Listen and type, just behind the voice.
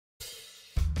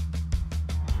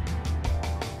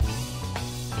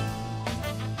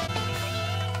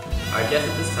Our guest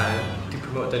at this time to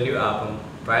promote their new album,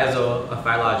 Bryozoa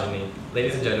Biology.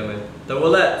 Ladies and gentlemen, the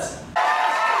Willettes!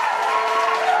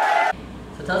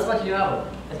 So tell us about your new album.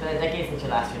 It's been a decade since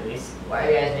your last release. Why are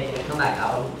you guys making a comeback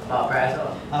album about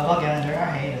Bryozoa? Well, Galen, during our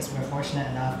hiatus, we were fortunate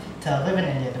enough to live in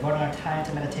India, devoting our time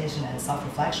to meditation and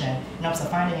self-reflection in hopes of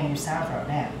finding a new sound for our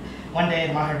band. One day,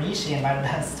 the Maharishi invited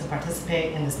us to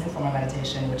participate in this new form of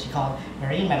meditation, which he called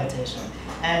marine meditation.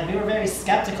 And we were very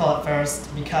skeptical at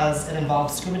first because it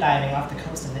involved scuba diving off the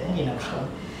coast of the Indian Ocean.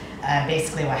 And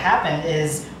basically what happened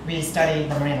is we studied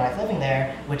the marine life living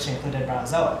there, which included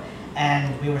Bryozoa.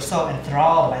 And we were so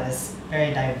enthralled by this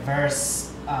very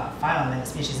diverse phylum and the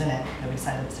species in it that we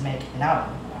decided to make an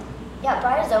album. Yeah,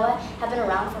 Bryozoa have been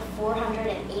around for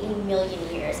 480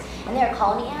 million years, and they are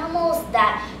colony animals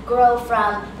that grow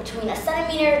from between a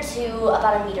centimeter to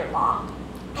about a meter long.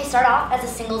 They start off as a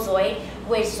single zooid,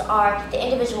 which are the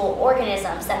individual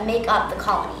organisms that make up the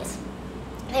colonies.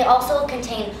 They also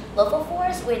contain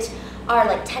lophophores, which are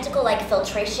like tentacle-like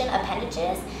filtration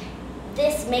appendages.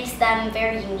 This makes them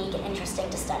very unique and interesting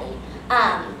to study.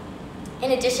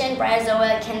 In addition,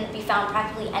 Bryozoa can be found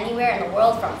practically anywhere in the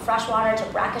world, from freshwater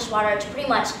to brackish water to pretty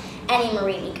much any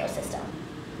marine ecosystem.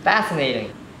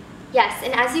 Fascinating. Yes,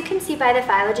 and as you can see by the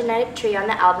phylogenetic tree on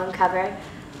the album cover,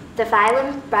 the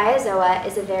phylum Bryozoa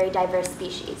is a very diverse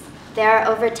species. There are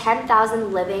over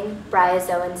 10,000 living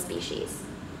bryozoan species.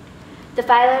 The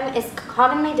phylum is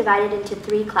commonly divided into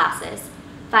three classes: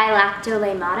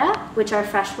 Phylactolemmata, which are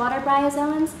freshwater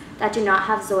bryozoans that do not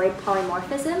have zooid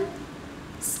polymorphism;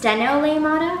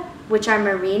 Stenolemmata, which are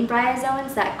marine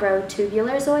bryozoans that grow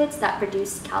tubular zooids that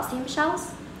produce calcium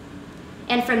shells.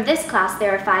 And from this class,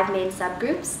 there are 5 main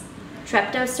subgroups: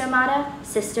 Treptostomata,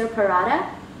 Cystoparata,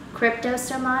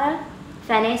 Cryptostomata,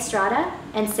 Fenestrata,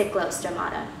 and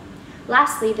Cyclostomata.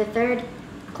 Lastly, the third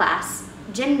class,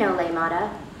 Gymnolemmata,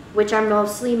 which are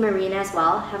mostly marine as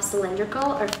well, have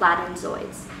cylindrical or flattened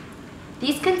zooids.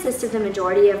 These consist of the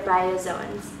majority of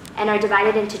bryozoans and are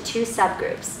divided into 2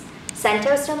 subgroups: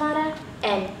 Centostomata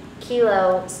and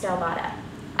Chilostomata.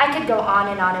 I could go on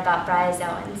and on about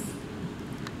bryozoans.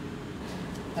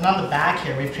 And on the back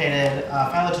here, we've created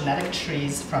phylogenetic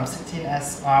trees from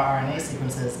 16S rRNA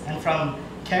sequences and from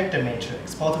character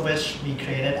matrix, both of which we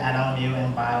created at LMU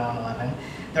in Bio 111.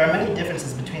 There are many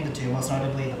differences between the two, most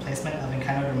notably the placement of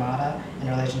Echinodermata in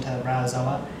relation to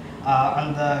Bryozoa.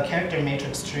 On the character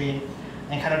matrix tree,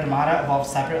 Echinodermata evolved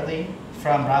separately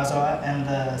from Bryozoa, and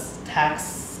the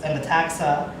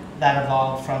taxa that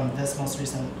evolved from this most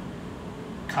recent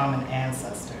common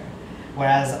ancestor.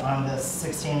 Whereas on the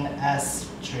 16S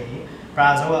tree,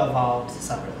 Bryozoa evolved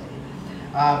separately.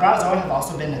 Bryozoa have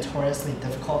also been notoriously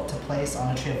difficult to place on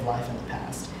a tree of life in the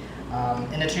past.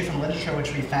 In a tree from literature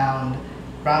which we found,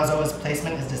 Bryozoa's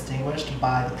placement is distinguished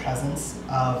by the presence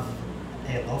of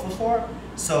a lophophore,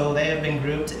 so they have been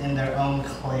grouped in their own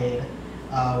clade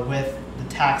with the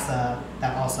taxa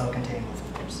that also contain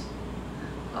lophophores.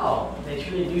 Oh, they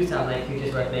truly do sound like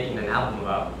creatures worth making an album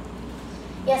about.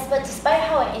 Yes, but despite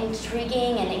how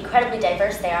intriguing and incredibly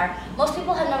diverse they are, most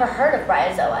people have never heard of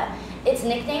Bryozoa. Its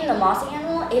nickname, the mossy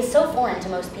animal, is so foreign to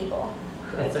most people.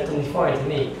 It's certainly foreign to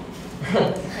me.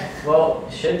 Well,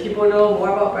 should people know more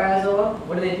about Bryozoa?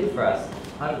 What do they do for us?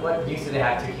 What use do they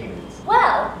have to humans?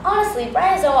 Well, honestly,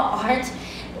 Bryozoa aren't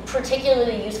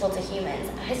particularly useful to humans.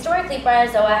 Historically,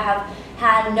 Bryozoa have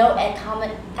had no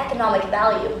economic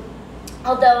value.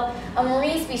 Although a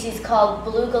marine species called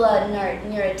Beluga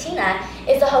neuratina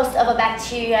is the host of a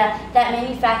bacteria that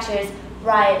manufactures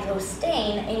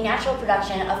ribostane, a natural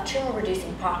production of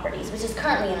tumor-reducing properties, which is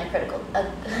currently in a clinical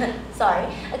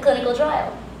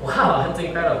trial. Wow, that's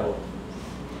incredible.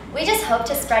 We just hope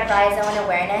to spread bryozoan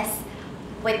awareness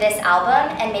with this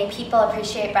album and make people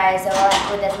appreciate Bryozoa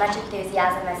with as much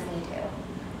enthusiasm as we do.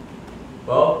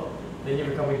 Well, thank you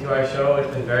for coming to our show.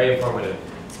 It's been very informative.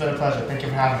 It's been a pleasure. Thank you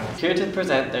for having us. Here to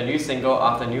present their new single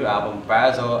off the new album,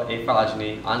 Bryozoa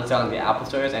Biology, on sale in the Apple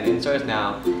stores and in stores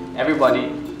now. Everybody,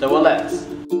 the Willettes!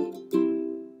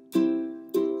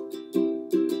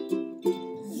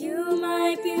 You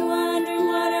might be wondering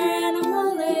what an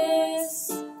animal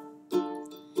is.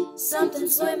 Something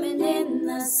swimming in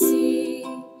the sea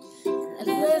and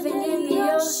living in the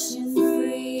ocean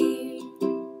free.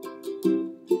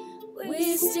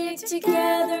 We stick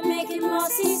together making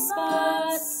mossy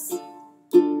spots.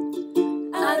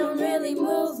 I don't really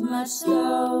move much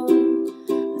though,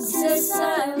 says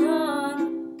Saira.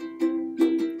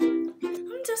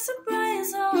 I'm just a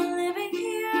bryozoa living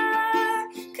here,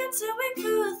 consuming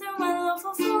food through my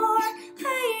lophophore.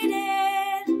 Hide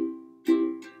it,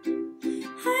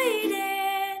 hide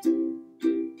it.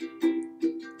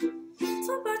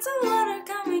 So parts of water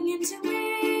coming into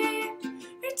me.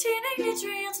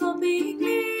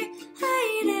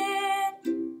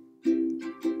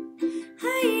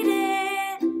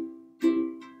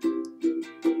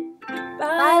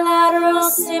 bilateral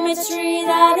symmetry,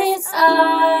 that is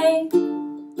I.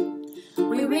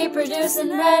 We reproduce in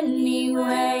many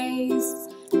ways,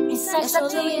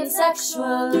 asexually and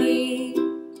sexually.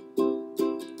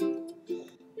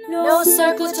 No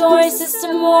circulatory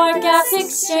system or gas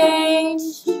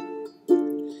exchange.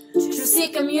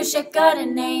 True mushik gut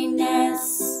and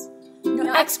anus.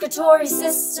 No excretory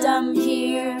system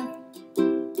here.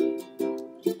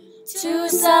 2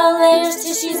 cell layers,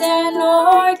 tissues and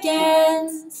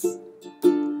organs.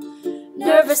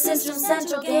 Nervous system,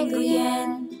 central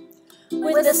ganglion,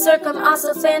 with a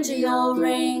circumosophageal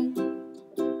ring.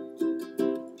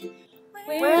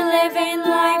 We're living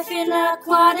life in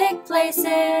aquatic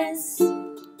places.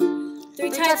 3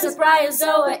 types of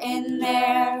bryozoa in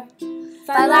there.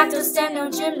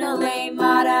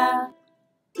 Phylactostenogemnolemmata.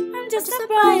 I'm just a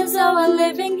bryozoa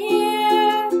living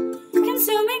here,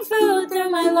 consuming food through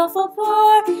my lophal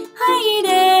pore. I eat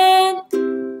it.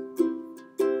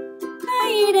 I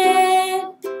eat it.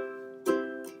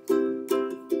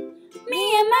 Me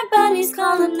and my buddies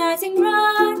colonizing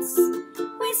rocks.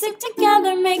 We stick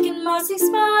together making mossy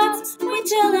spots. We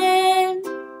chillin'.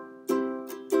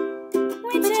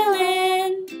 We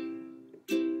chillin'.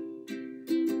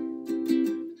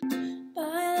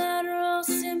 Bilateral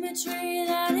symmetry,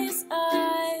 that is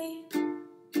I.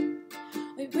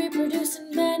 We reproduce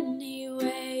in many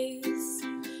ways,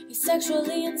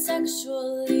 asexually and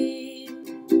sexually.